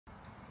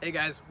Hey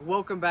guys,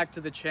 welcome back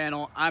to the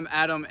channel. I'm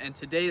Adam and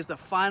today is the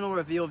final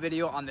reveal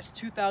video on this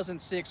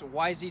 2006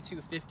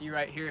 YZ250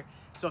 right here.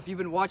 So if you've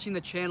been watching the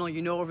channel,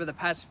 you know over the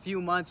past few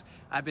months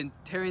I've been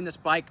tearing this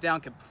bike down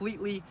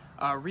completely,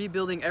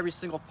 rebuilding every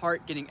single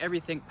part, getting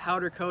everything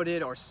powder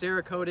coated or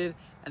Cerakoted,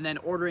 and then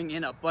ordering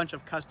in a bunch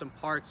of custom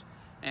parts.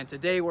 And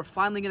today we're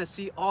finally gonna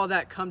see all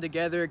that come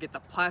together, get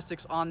the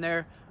plastics on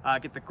there,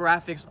 get the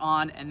graphics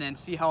on, and then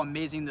see how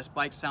amazing this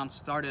bike sounds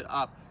started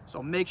up.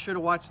 So make sure to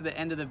watch to the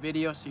end of the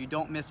video so you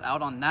don't miss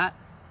out on that.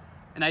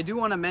 And I do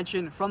want to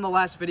mention from the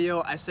last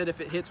video, I said if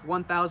it hits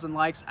 1,000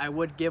 likes, I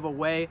would give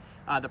away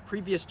the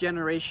previous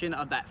generation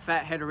of that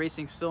Fathead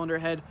Racing cylinder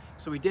head.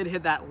 So we did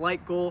hit that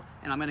like goal,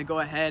 and I'm going to go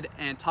ahead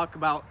and talk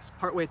about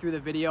partway through the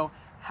video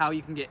how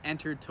you can get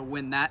entered to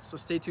win that. So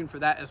stay tuned for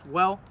that as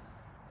well.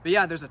 But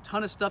yeah, there's a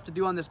ton of stuff to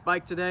do on this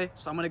bike today.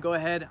 So I'm going to go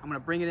ahead, I'm going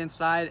to bring it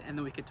inside, and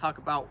then we can talk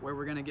about where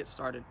we're going to get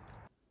started.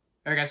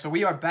 All right guys, so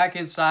we are back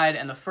inside,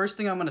 and the first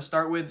thing I'm going to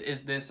start with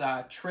is this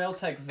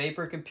Trailtech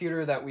Vapor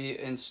computer that we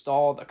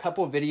installed a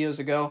couple of videos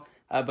ago.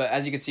 But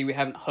as you can see, we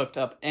haven't hooked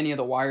up any of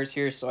the wires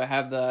here. So I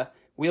have the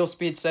wheel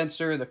speed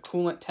sensor, the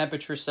coolant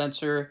temperature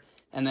sensor,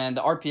 and then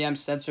the RPM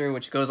sensor,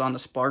 which goes on the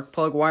spark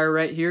plug wire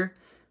right here.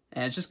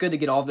 And it's just good to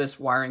get all this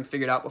wiring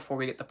figured out before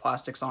we get the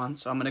plastics on.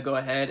 So I'm going to go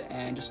ahead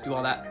and just do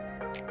all that.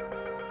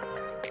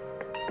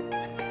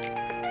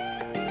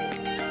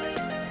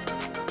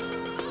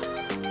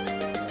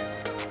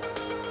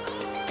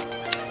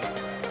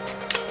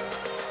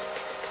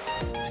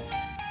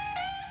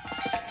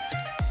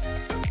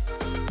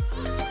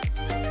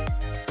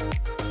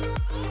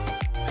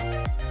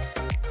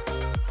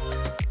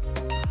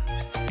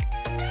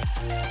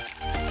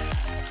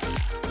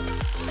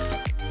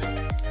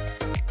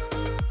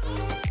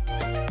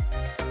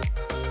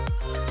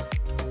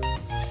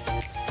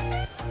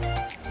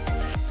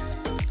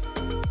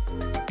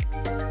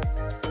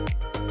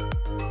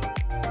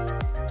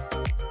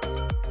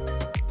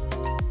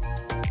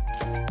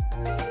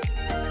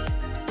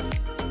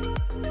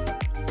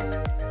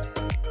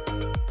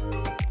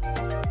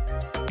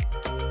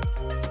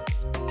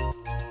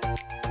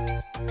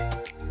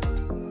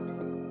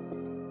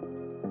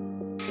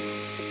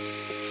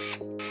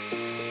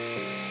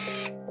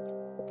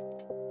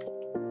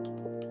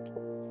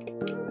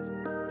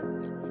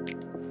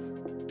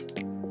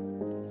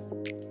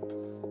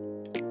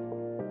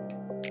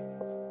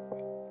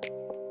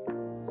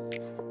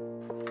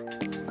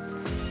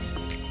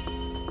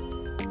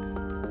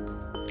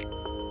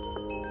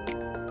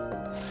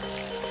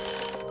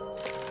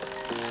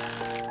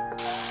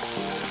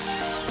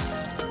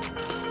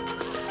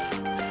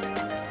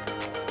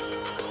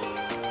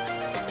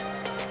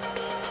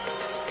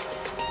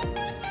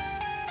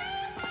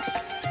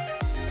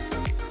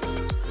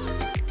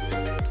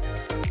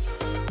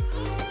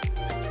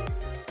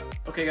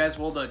 Okay guys,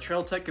 well the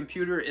Trailtech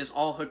computer is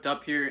all hooked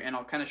up here, and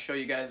I'll kind of show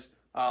you guys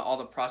all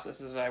the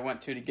processes I went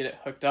to get it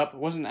hooked up. It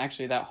wasn't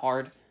actually that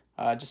hard,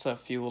 just a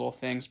few little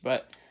things,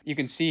 but you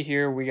can see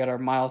here we got our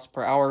miles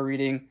per hour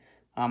reading,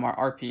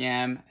 our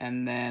RPM,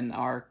 and then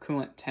our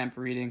coolant temp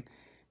reading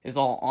is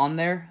all on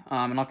there.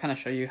 And I'll kind of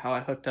show you how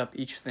I hooked up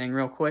each thing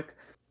real quick.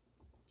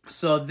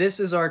 So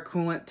this is our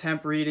coolant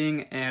temp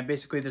reading, and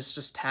basically this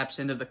just taps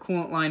into the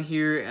coolant line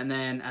here, and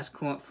then as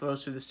coolant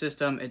flows through the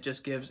system, it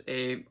just gives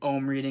a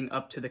ohm reading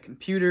up to the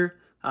computer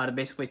to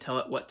basically tell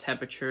it what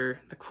temperature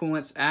the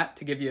coolant's at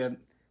to give you an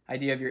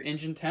idea of your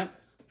engine temp.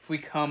 If we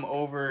come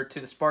over to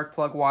the spark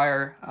plug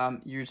wire,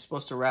 you're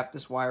supposed to wrap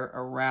this wire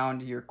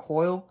around your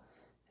coil,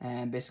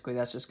 and basically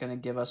that's just going to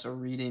give us a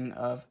reading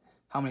of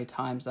how many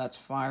times that's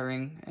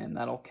firing, and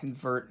that'll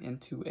convert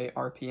into a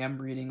RPM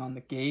reading on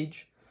the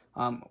gauge.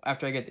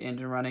 After I get the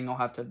engine running, I'll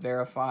have to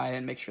verify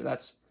and make sure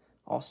that's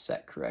all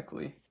set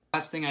correctly.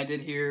 Last thing I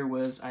did here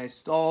was I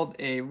installed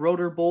a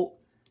rotor bolt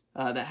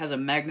that has a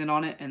magnet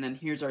on it, and then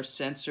here's our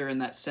sensor,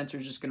 and that sensor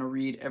is just going to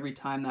read every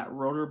time that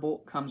rotor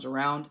bolt comes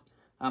around.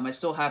 I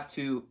still have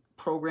to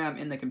program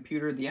in the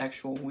computer the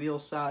actual wheel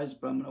size,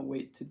 but I'm going to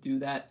wait to do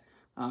that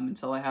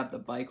until I have the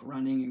bike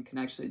running and can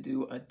actually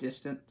do a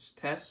distance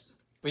test.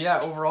 But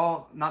yeah,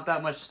 overall, not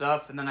that much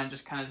stuff, and then I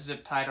just kind of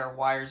zip tied our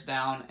wires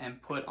down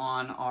and put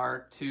on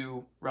our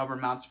two rubber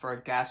mounts for our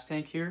gas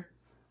tank here.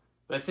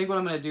 But I think what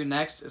I'm going to do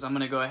next is I'm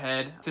going to go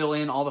ahead, fill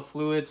in all the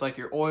fluids like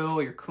your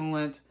oil, your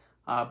coolant,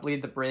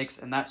 bleed the brakes,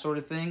 and that sort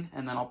of thing,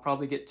 and then I'll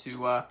probably get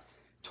to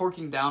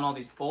torquing down all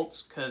these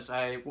bolts, because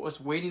I was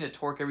waiting to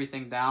torque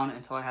everything down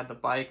until I had the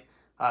bike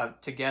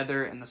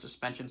together and the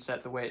suspension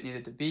set the way it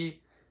needed to be.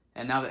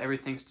 And now that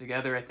everything's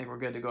together, I think we're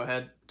good to go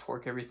ahead,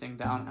 torque everything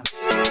down.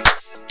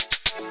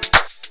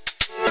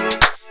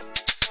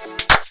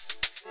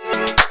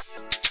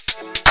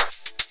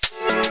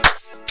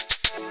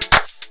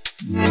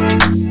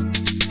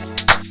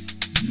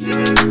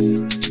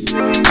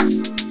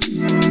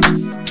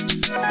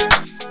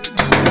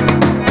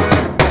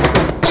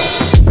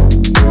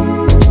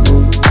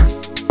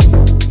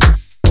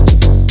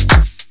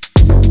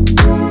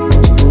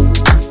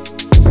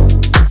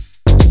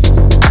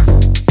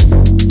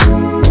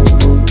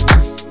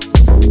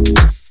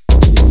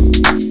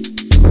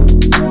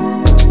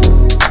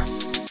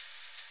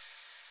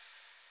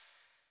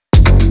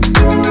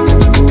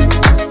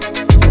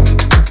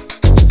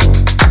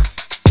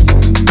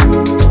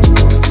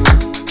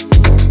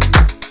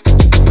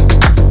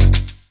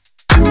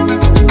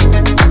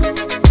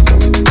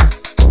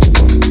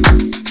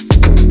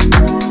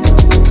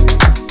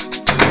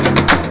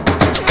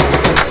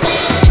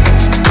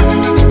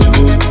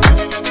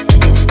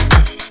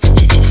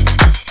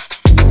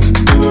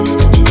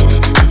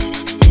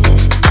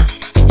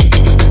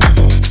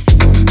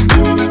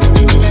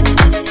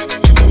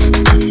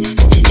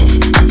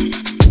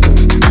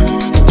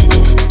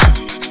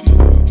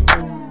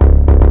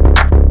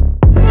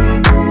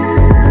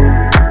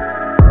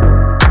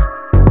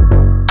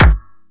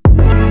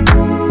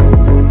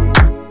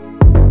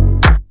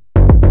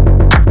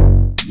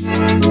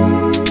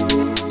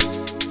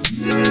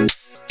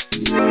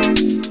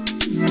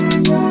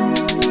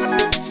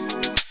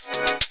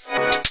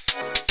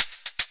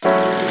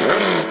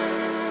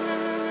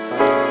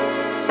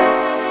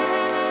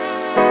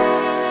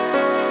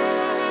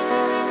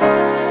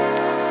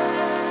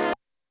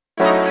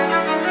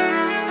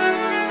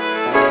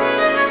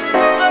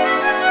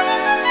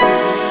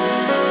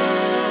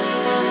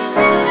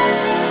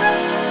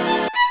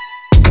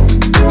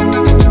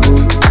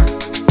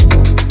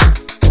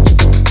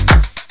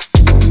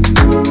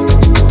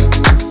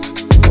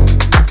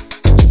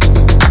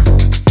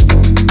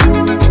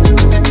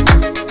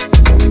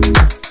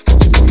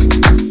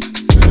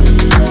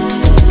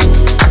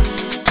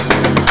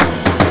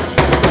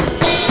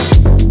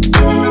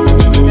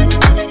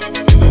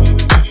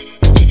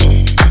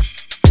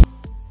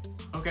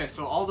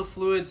 so all the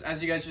fluids,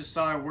 as you guys just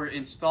saw, were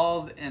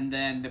installed, and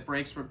then the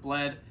brakes were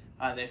bled.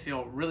 They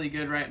feel really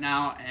good right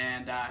now,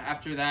 and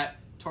after that,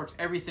 torqued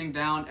everything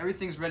down.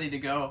 Everything's ready to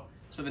go.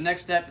 So the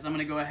next step is I'm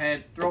going to go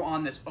ahead, throw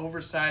on this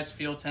oversized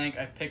fuel tank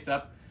I picked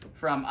up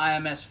from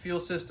IMS Fuel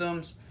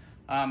Systems.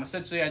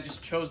 Essentially, I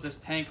just chose this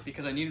tank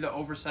because I needed an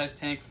oversized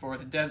tank for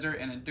the desert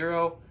and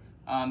enduro.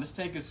 This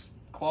tank is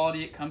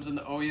quality. It comes in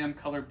the OEM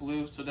color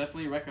blue, so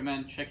definitely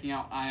recommend checking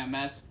out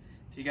IMS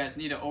if you guys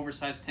need an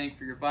oversized tank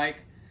for your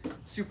bike.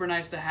 It's super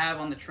nice to have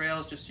on the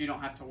trails just so you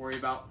don't have to worry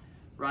about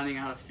running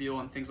out of fuel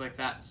and things like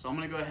that. So I'm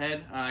going to go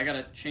ahead, I got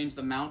to change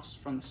the mounts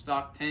from the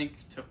stock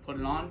tank to put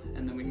it on,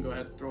 and then we can go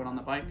ahead and throw it on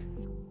the bike.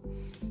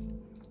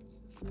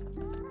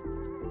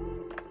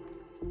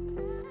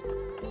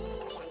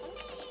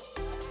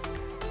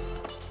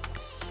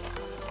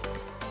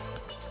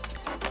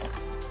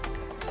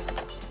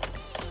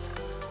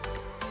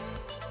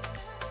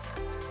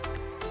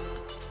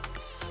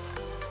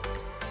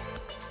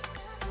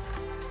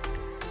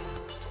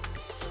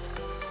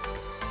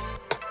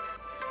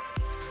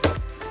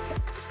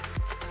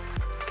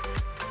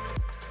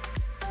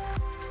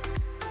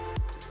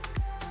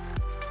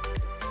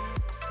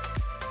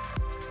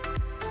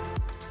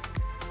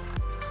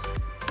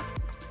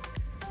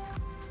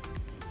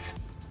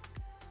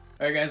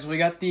 Alright guys, we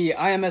got the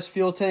IMS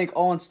fuel tank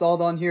all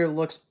installed on here.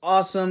 Looks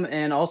awesome,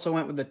 and also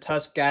went with the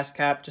Tusk gas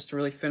cap just to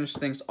really finish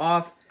things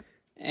off.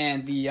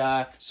 And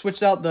the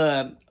switched out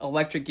the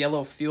electric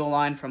yellow fuel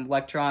line from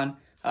Electron.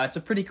 It's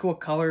a pretty cool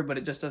color, but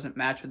it just doesn't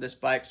match with this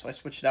bike, so I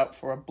switched it out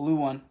for a blue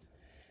one.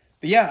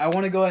 But yeah, I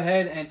want to go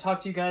ahead and talk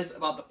to you guys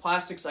about the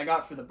plastics I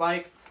got for the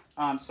bike.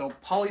 So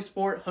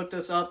Polisport hooked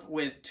us up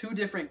with 2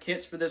 different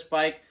kits for this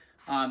bike.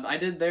 I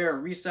did their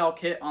restyle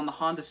kit on the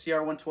Honda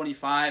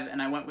CR125,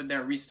 and I went with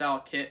their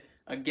restyle kit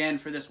again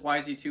for this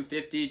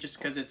YZ250 just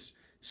because it's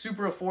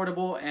super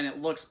affordable and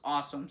it looks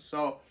awesome.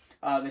 So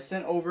they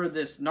sent over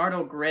this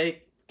Nardo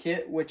gray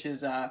kit, which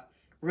is a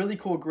really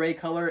cool gray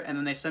color, and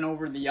then they sent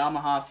over the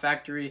Yamaha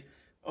factory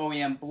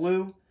OEM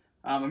blue.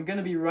 I'm going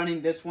to be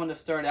running this one to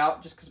start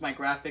out just because my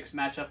graphics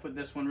match up with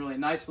this one really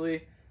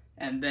nicely.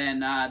 And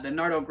then the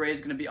Nardo gray is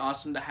going to be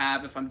awesome to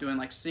have if I'm doing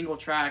like single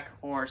track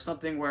or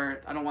something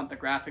where I don't want the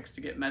graphics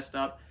to get messed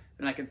up,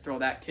 and I can throw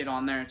that kit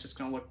on there. It's just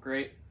going to look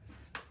great.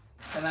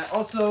 And then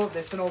also,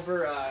 they sent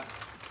over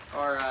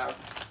our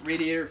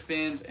radiator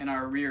fins and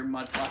our rear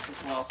mud flaps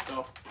as well.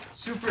 So,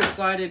 super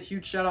excited.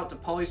 Huge shout out to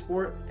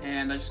Polisport,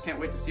 and I just can't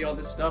wait to see all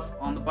this stuff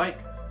on the bike.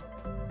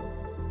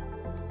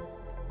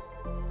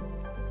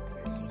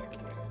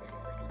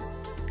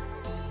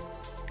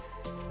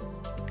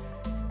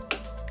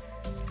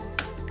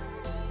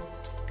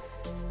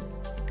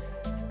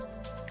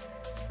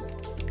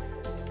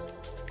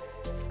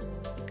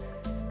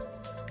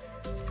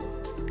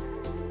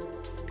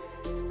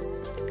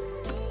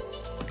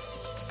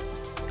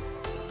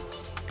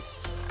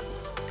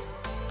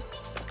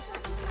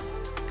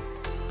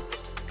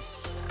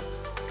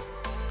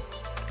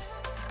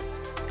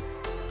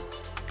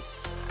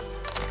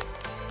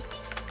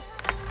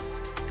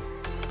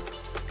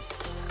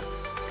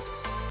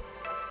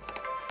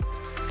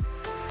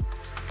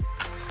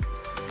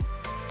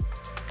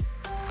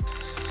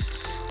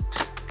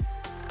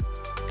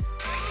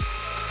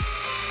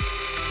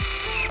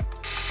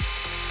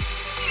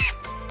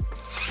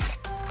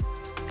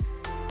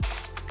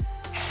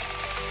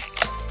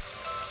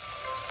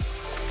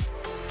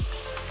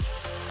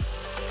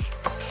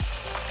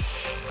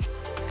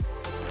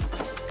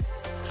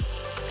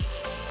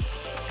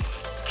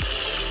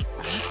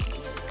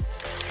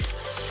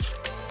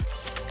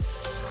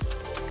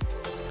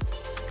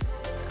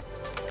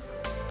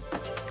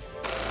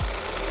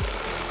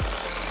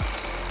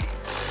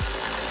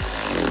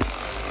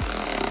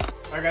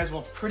 Alright guys,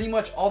 well pretty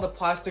much all the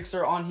plastics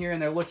are on here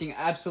and they're looking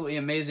absolutely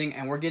amazing,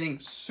 and we're getting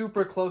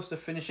super close to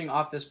finishing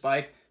off this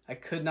bike. I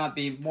could not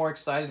be more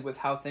excited with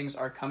how things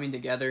are coming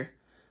together.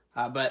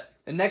 But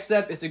the next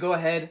step is to go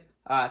ahead,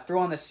 throw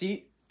on the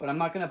seat, but I'm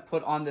not going to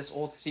put on this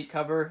old seat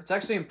cover. It's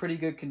actually in pretty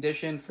good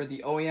condition for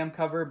the OEM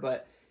cover,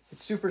 but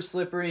it's super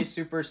slippery,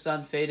 super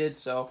sun faded,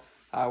 so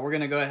we're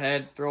going to go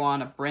ahead, throw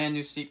on a brand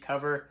new seat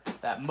cover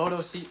that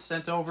MotoSeat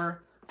sent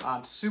over.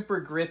 Super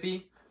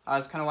grippy.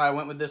 That's kind of why I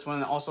went with this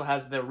one. It also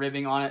has the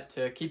ribbing on it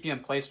to keep you in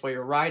place while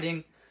you're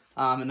riding.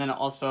 And then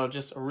also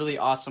just a really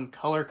awesome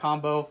color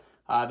combo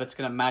that's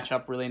going to match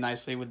up really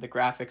nicely with the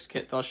graphics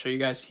kit that I'll show you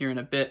guys here in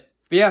a bit.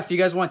 But yeah, if you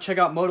guys want to check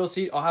out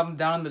MotoSeat, I'll have them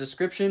down in the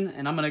description.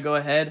 And I'm going to go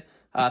ahead,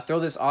 throw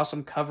this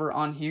awesome cover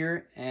on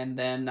here, and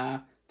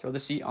then throw the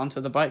seat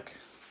onto the bike.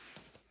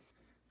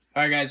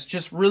 Alright guys,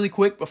 just really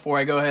quick before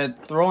I go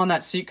ahead, throw on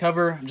that seat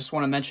cover, I just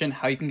want to mention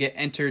how you can get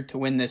entered to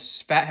win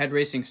this Fathead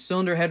Racing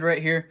cylinder head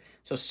right here.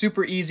 So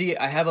super easy.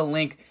 I have a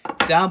link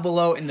down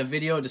below in the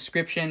video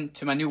description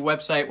to my new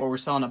website where we're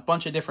selling a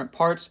bunch of different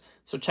parts.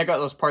 So check out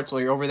those parts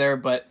while you're over there.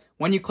 But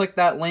when you click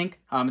that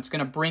link, it's going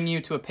to bring you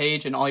to a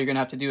page, and all you're going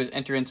to have to do is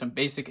enter in some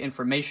basic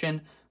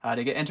information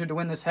to get entered to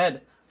win this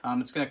head.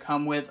 It's going to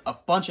come with a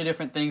bunch of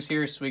different things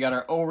here. So we got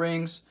our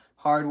O-rings,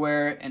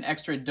 hardware, an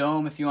extra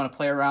dome if you want to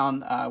play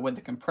around with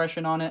the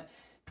compression on it,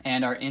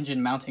 and our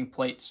engine mounting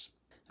plates.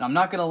 And I'm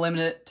not going to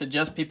limit it to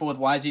just people with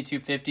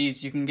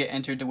YZ250s. You can get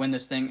entered to win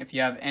this thing if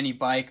you have any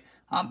bike,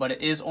 but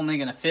it is only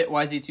going to fit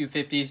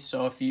YZ250s,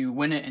 so if you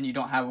win it and you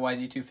don't have a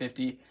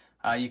YZ250,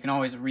 you can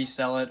always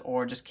resell it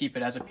or just keep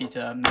it as a piece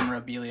of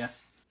memorabilia.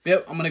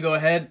 Yep, I'm going to go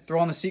ahead, throw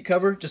on the seat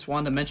cover. Just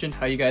wanted to mention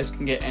how you guys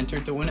can get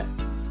entered to win it.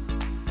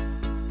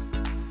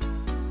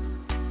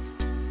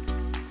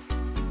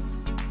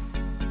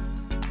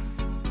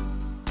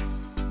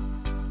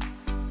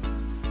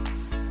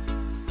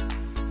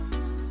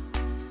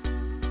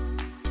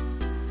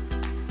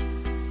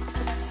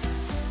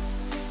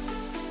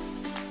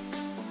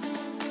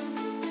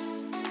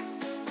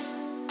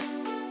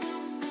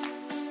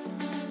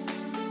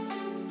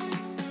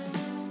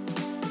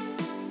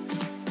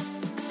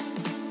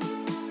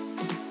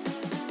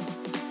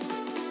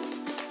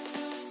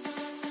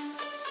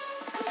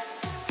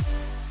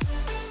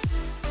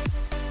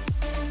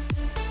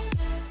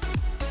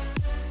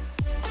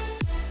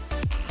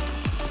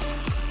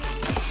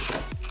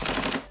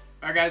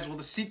 Alright guys, well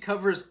the seat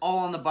cover is all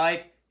on the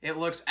bike. It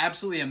looks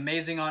absolutely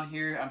amazing on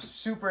here. I'm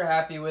super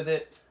happy with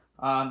it.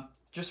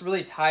 Just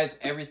really ties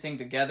everything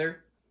together.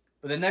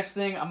 But the next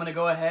thing, I'm going to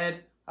go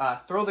ahead,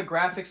 throw the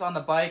graphics on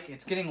the bike.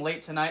 It's getting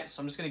late tonight,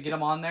 so I'm just going to get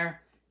them on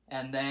there.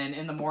 And then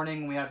in the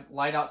morning, we have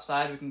light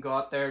outside. We can go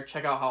out there,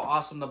 check out how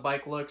awesome the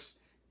bike looks,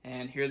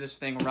 and hear this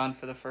thing run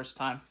for the first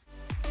time.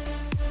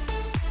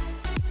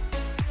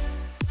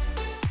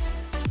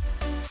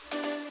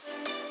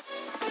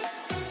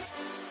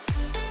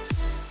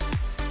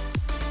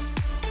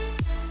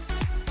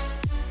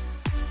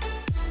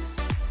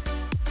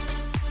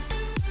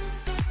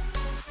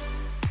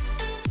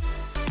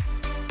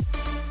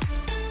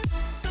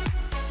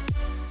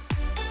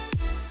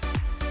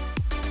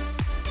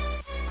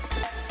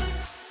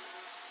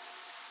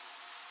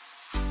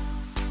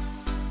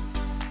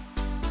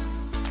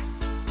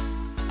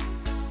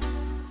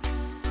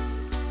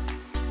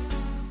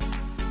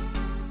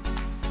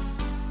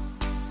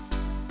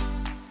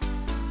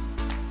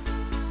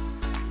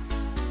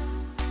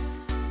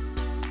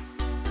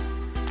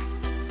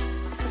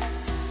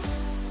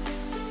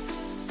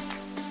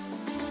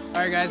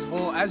 Alright guys,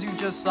 well as you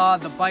just saw,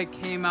 the bike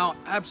came out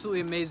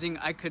absolutely amazing.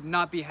 I could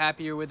not be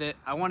happier with it.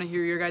 I want to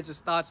hear your guys'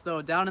 thoughts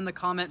though down in the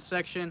comment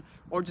section,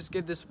 or just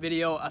give this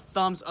video a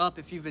thumbs up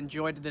if you've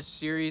enjoyed this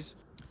series.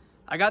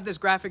 I got this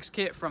graphics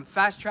kit from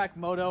Fast Track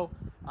Moto.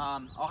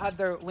 I'll have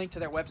their link to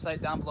their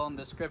website down below in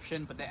the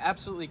description, but they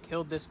absolutely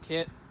killed this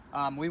kit.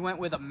 We went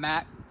with a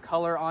matte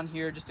color on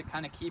here just to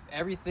kind of keep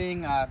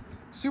everything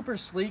super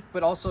sleek,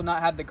 but also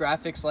not have the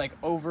graphics like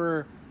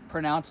over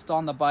pronounced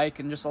on the bike,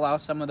 and just allow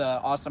some of the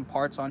awesome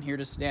parts on here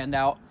to stand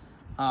out.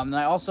 And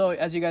I also,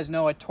 as you guys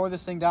know, I tore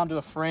this thing down to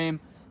a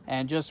frame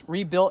and just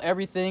rebuilt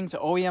everything to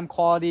OEM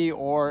quality,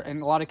 or in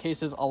a lot of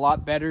cases a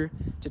lot better,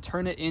 to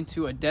turn it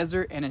into a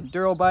desert and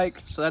enduro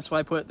bike. So that's why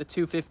I put the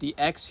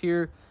 250X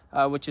here,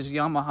 which is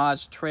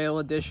Yamaha's trail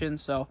edition.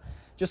 So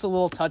just a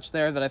little touch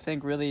there that I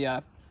think really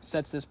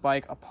sets this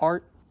bike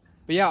apart.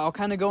 But yeah, I'll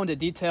kind of go into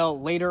detail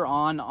later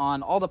on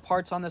all the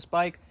parts on this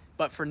bike.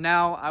 But for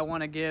now, I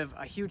want to give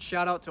a huge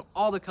shout out to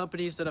all the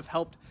companies that have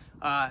helped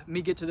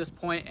me get to this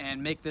point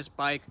and make this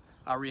bike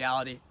a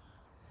reality.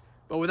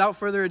 But without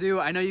further ado,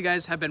 I know you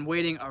guys have been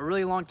waiting a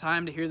really long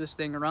time to hear this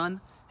thing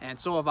run, and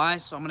so have I.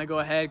 So I'm going to go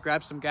ahead,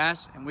 grab some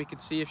gas, and we can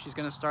see if she's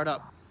going to start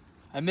up.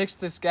 I mixed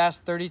this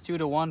gas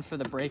 32-to-1 for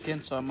the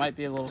break-in, so it might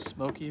be a little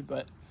smoky,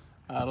 but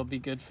it'll be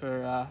good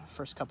for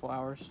first couple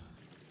hours.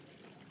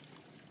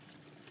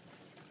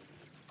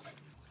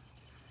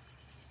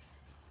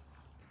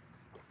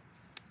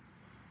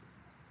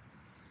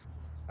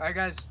 Alright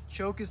guys,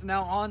 choke is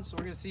now on, so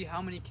we're going to see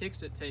how many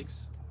kicks it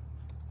takes.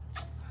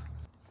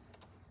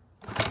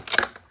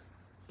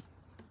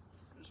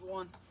 There's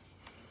one.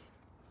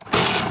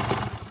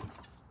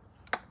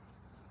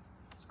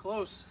 It's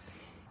close.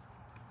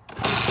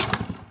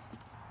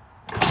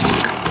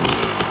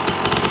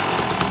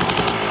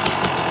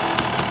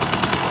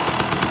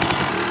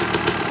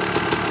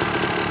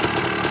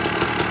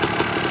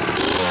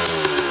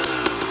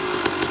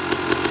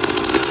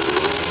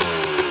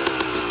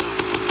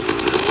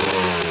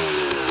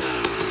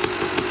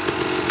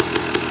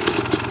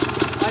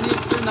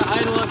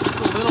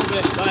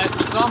 But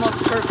it's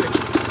almost perfect.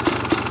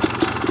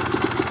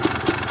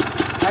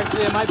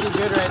 Actually, it might be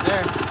good right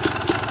there.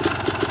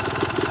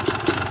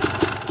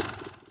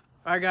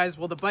 Alright guys,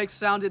 well the bike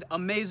sounded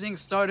amazing.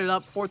 Started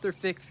up 4th or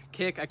 5th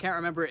kick. I can't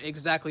remember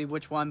exactly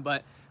which one,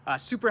 but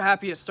super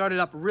happy. It started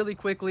up really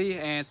quickly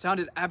and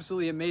sounded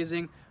absolutely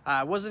amazing.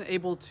 I wasn't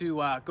able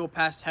to go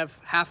past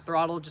half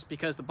throttle just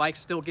because the bike's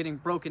still getting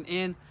broken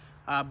in,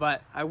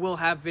 but I will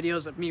have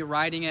videos of me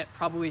riding it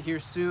probably here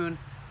soon.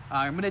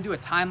 I'm going to do a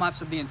time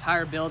lapse of the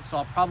entire build, so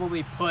I'll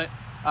probably put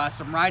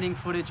some riding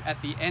footage at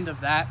the end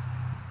of that.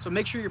 So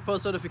make sure your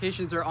post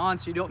notifications are on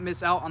so you don't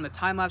miss out on the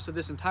time lapse of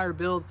this entire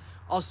build.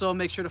 Also,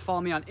 make sure to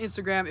follow me on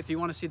Instagram if you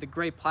want to see the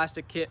gray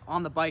plastic kit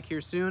on the bike here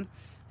soon.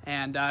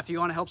 And if you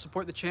want to help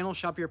support the channel,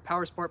 shop your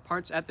Polisport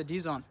parts at the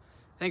D-Zone.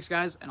 Thanks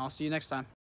guys, and I'll see you next time.